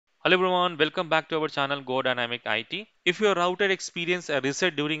Hello everyone, welcome back to our channel Go Dynamic IT. If your router experienced a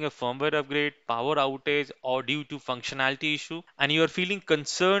reset during a firmware upgrade, power outage or due to functionality issue and you are feeling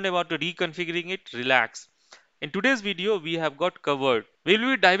concerned about reconfiguring it, relax. In today's video, we have got covered. We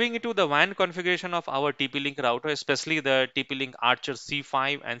will be diving into the WAN configuration of our TP-Link router, especially the TP-Link Archer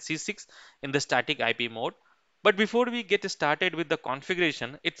C5 and C6 in the static IP mode. But before we get started with the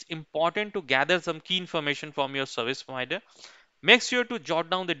configuration, it's important to gather some key information from your service provider. Make sure to jot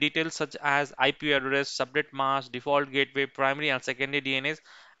down the details such as IP address, subnet mask, default gateway, primary and secondary DNS,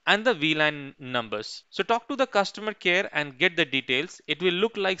 and the VLAN numbers. So talk to the customer care and get the details. It will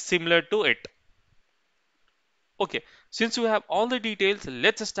look like similar to it. Okay, since you have all the details,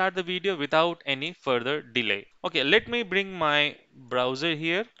 let's start the video without any further delay. Okay, let me bring my browser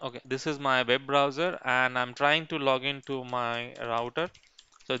here. Okay, this is my web browser and I'm trying to log into my router.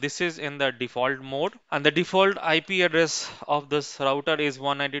 So this is in the default mode and the default IP address of this router is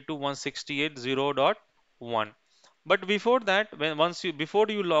 192.168.0.1. But before that, before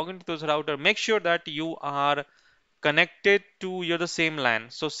you log into this router, make sure that you are connected to the same LAN.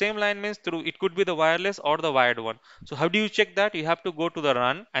 So same LAN means through it could be the wireless or the wired one. So how do you check that? You have to go to the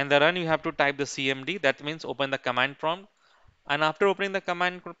run and the run you have to type the CMD. That means open the command prompt and after opening the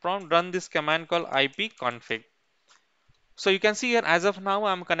command prompt run this command called ipconfig. So you can see here as of now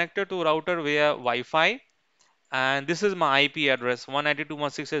I'm connected to router via Wi-Fi and this is my IP address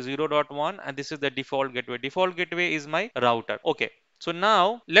 192.168.0.1 and this is the default gateway. Default gateway is my router. Okay. So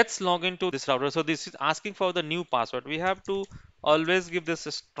now let's log into this router. So this is asking for the new password. We have to always give this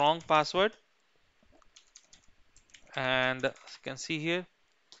a strong password and you can see here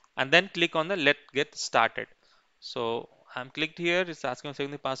and then click on the let get started. So I'm clicked here, it's asking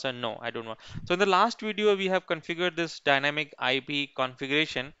saving the password. No, I don't want. So in the last video we have configured this dynamic IP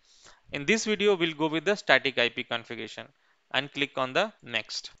configuration. In this video, we'll go with the static IP configuration and click on the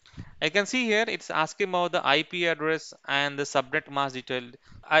next. I can see here it's asking about the IP address and the subnet mask detail.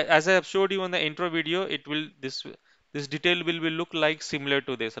 As I have showed you in the intro video, it will this detail will look like similar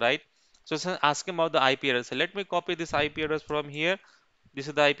to this, right? So it's asking about the IP address. So let me copy this IP address from here. This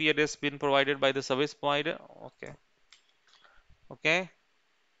is the IP address been provided by the service provider. Okay, okay,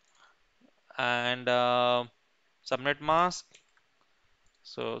 and subnet mask.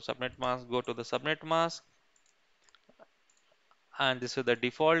 So subnet mask, go to the subnet mask and this is the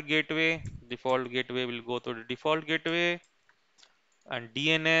default gateway. Default gateway will go to the default gateway and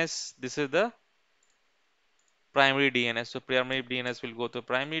DNS. This is the primary DNS. So primary DNS will go to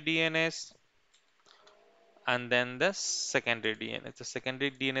primary DNS and then the secondary DNS. The secondary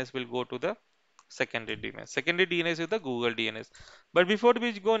DNS will go to the secondary DNS. Secondary DNS is the Google DNS. But before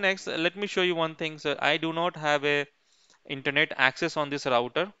we go next, let me show you one thing. So I do not have a internet access on this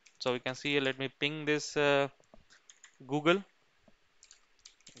router. So we can see here, let me ping this Google,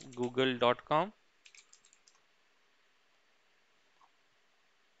 google.com.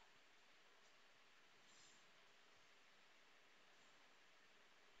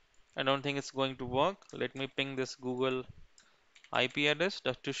 I don't think it's going to work. Let me ping this Google IP address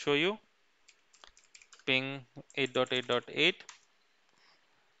just to show you. Ping 8.8.8.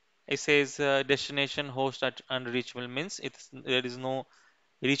 It says destination host at unreachable means there is no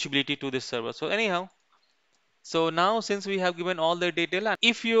reachability to this server. So anyhow, so now since we have given all the detail, and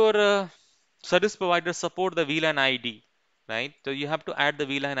if your service provider support the VLAN ID, right? So you have to add the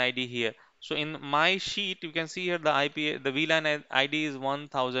VLAN ID here. So in my sheet, you can see here the IP, the VLAN ID is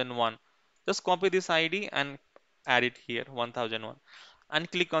 1001. Just copy this ID and add it here 1001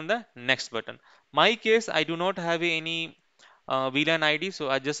 and click on the next button. My case, I do not have any VLAN ID, so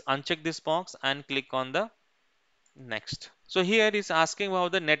I just uncheck this box and click on the next. So here is asking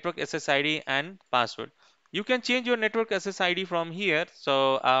about the network SSID and password. You can change your network SSID from here.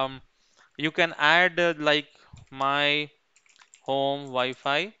 So you can add like my home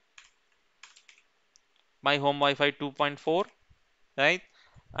Wi-Fi, my home Wi-Fi 2.4, right?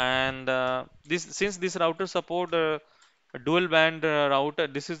 And this since this router support a dual band router,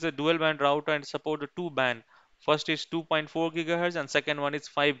 this is a dual band router and support a two band. First is 2.4 gigahertz and second one is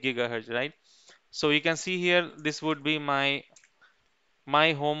 5 gigahertz, right? So you can see here this would be my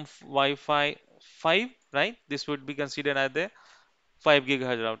home Wi-Fi 5, right? This would be considered as the 5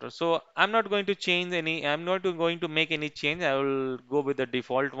 gigahertz router. So I'm not going to change any, I'm not going to make any change. I will go with the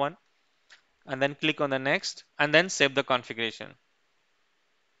default one and then click on the next and then save the configuration.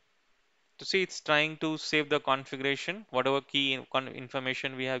 To see it's trying to save the configuration, whatever key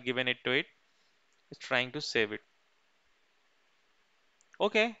information we have given it to it, it's trying to save it.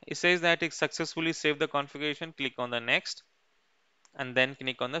 Okay, it says that it successfully saved the configuration. Click on the next and then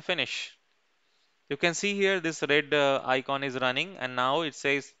click on the finish. You can see here this red icon is running and now it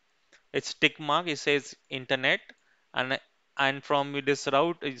says It's tick mark. It says internet, and from this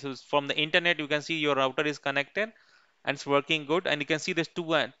route, from the internet, you can see your router is connected and it's working good. And you can see there's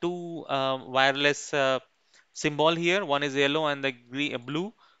two wireless symbol here. One is yellow and the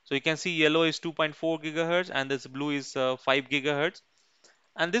blue. So you can see yellow is 2.4 gigahertz and this blue is 5 gigahertz.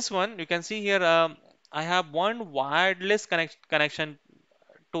 And this one you can see here. I have one wireless connection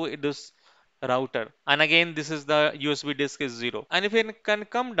to this router, and again this is the USB disk is 0. And if you can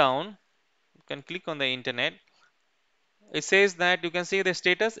come down, you can click on the internet. It says that you can see the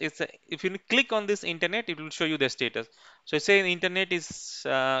status. If you click on this internet, it will show you the status. So it says internet is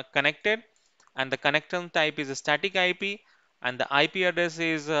connected, and the connection type is a static IP, and the IP address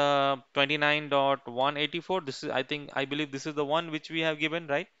is 29.184. This is, I believe this is the one which we have given,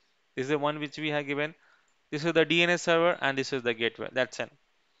 right? This is the one which we have given. This is the DNS server, and this is the gateway. That's it.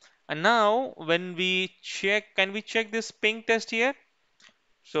 And now when we check, can we check this ping test here?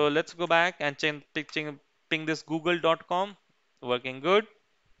 So let's go back and ping this google.com. Working good.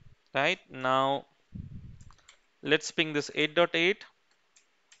 Right now, let's ping this 8.8.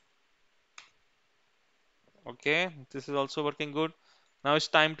 Okay, this is also working good. Now it's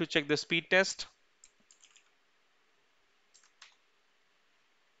time to check the speed test.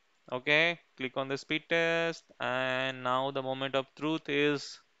 Okay, click on the speed test, and now the moment of truth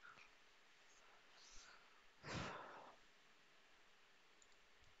is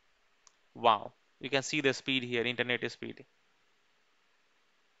wow. You can see the speed here, internet is speed.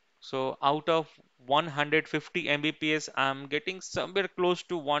 So out of 150 Mbps, I'm getting somewhere close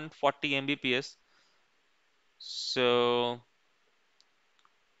to 140 Mbps. So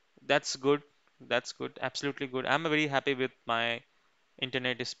that's good. That's good. Absolutely good. I'm very happy with my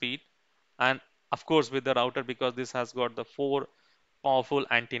internet speed, and of course with the router because this has got the four powerful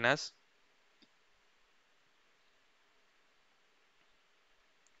antennas.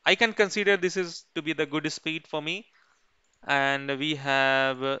 I can consider this is to be the good speed for me, and we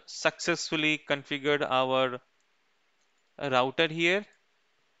have successfully configured our router here,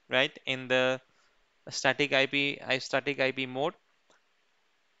 right, in the static IP mode.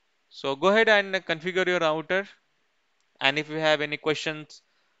 So go ahead and configure your router, and if you have any questions,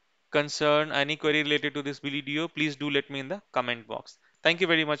 concern, any query related to this video, please do let me in the comment box. Thank you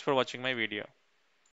very much for watching my video.